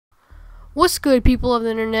What's good, people of the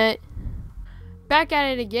internet? Back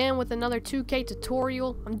at it again with another 2K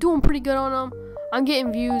tutorial. I'm doing pretty good on them. I'm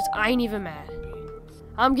getting views, I ain't even mad.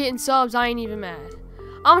 I'm getting subs, I ain't even mad.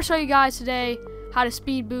 I'm gonna show you guys today how to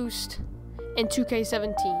speed boost in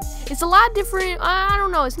 2K17. It's a lot different. I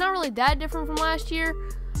don't know, it's not really that different from last year,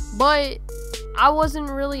 but I wasn't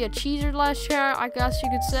really a cheeser last year, I guess you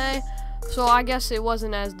could say. So I guess it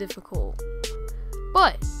wasn't as difficult.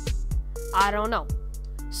 But I don't know.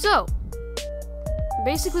 So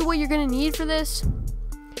basically what you're gonna need for this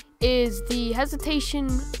is the hesitation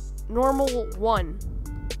normal 1.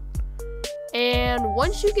 And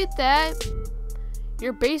once you get that,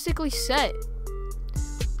 you're basically set.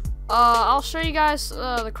 I'll show you guys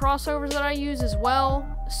the crossovers that I use as well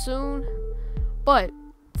soon, but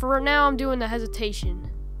for now I'm doing the hesitation.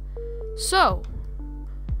 So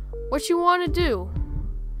what you want to do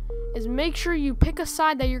is make sure you pick a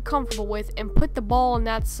side that you're comfortable with and put the ball on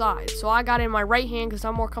that side. So I got it in my right hand because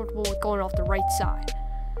I'm more comfortable with going off the right side.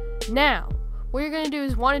 Now what you're going to do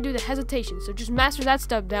is want to do the hesitation. So just master that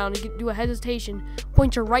step down and do a hesitation.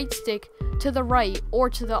 Point your right stick to the right or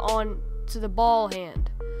to the ball hand.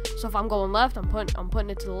 So if I'm going left, I'm putting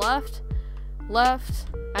it to the left,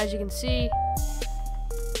 as you can see.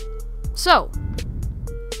 So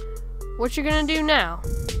what you're going to do now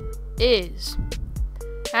is,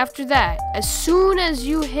 after that, as soon as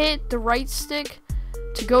you hit the right stick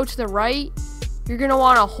to go to the right, you're going to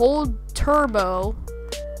want to hold turbo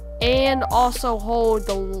and also hold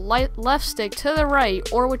the left stick to the right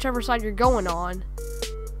or whichever side you're going on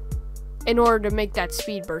in order to make that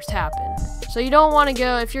speed burst happen. So you don't want to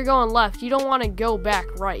go, if you're going left, you don't want to go back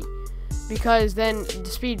right, because then the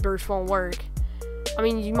speed burst won't work. I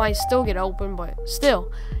mean, you might still get open, but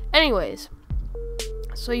still. Anyways,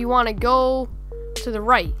 so you want to go to the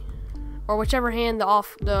right or whichever hand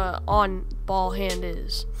the on ball hand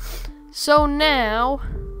is. So now,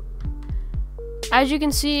 as you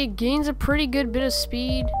can see, it gains a pretty good bit of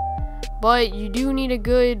speed, but you do need a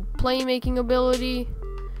good playmaking ability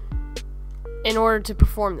in order to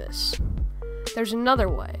perform this. There's another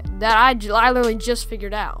way that I literally just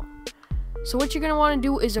figured out. So what you're going to want to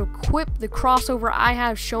do is equip the crossover I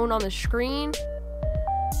have shown on the screen,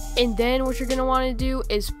 and then what you're going to want to do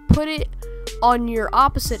is put it on your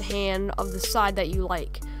opposite hand of the side that you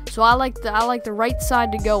like. So I like the right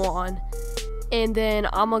side to go on, and then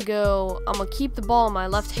I'm gonna keep the ball in my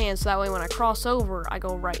left hand, so that way when I cross over, I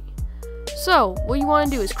go right. So what you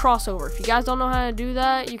want to do is crossover. If you guys don't know how to do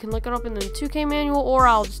that, you can look it up in the 2K manual, or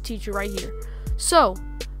I'll just teach you right here. So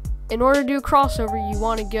in order to do a crossover, you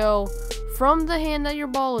want to go from the hand that your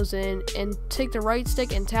ball is in and take the right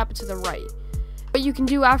stick and tap it to the right. What you can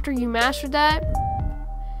do after you master that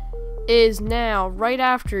is, now right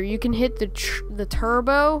after, you can hit the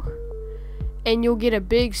turbo and you'll get a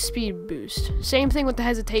big speed boost. Same thing with the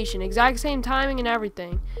hesitation, exact same timing and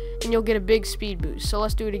everything, and you'll get a big speed boost. So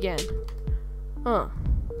let's do it again.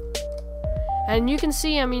 And you can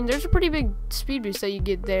see, I mean, there's a pretty big speed boost that you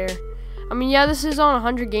get there. I mean, yeah, this is on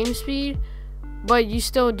 100 game speed, but you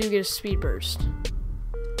still do get a speed burst.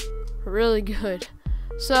 Really good.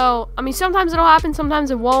 So I mean, sometimes it'll happen, sometimes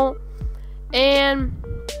it won't. And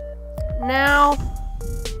now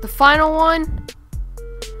the final one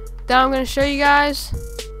that I'm going to show you guys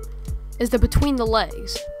is the between the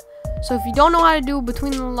legs. So if you don't know how to do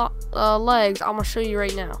between the legs, I'm going to show you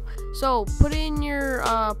right now. So put in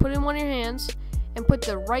one of your hands and put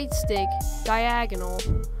the right stick diagonal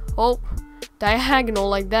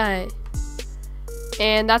like that,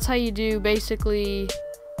 and that's how you do basically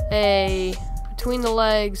a between the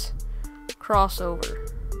legs crossover.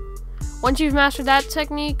 Once you've mastered that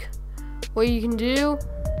technique, what you can do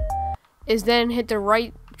is then hit the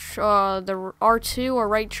the R2 or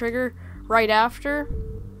right trigger right after,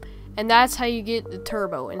 and that's how you get the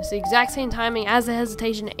turbo. And it's the exact same timing as the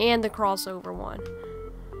hesitation and the crossover one,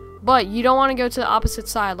 but you don't want to go to the opposite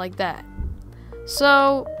side like that.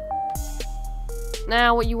 So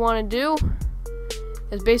now what you want to do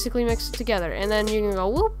is basically mix it together, and then you can go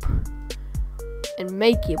whoop and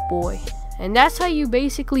make it, boy. And that's how you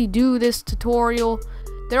basically do this tutorial.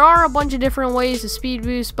 There are a bunch of different ways to speed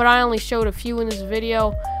boost, but I only showed a few in this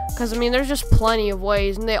video because, I mean, there's just plenty of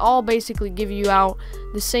ways, and they all basically give you out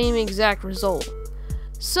the same exact result.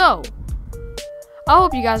 So I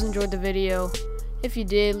hope you guys enjoyed the video. If you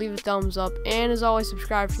did, leave a thumbs up, and as always,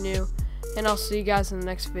 subscribe if you're new, and I'll see you guys in the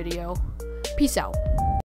next video. Peace out.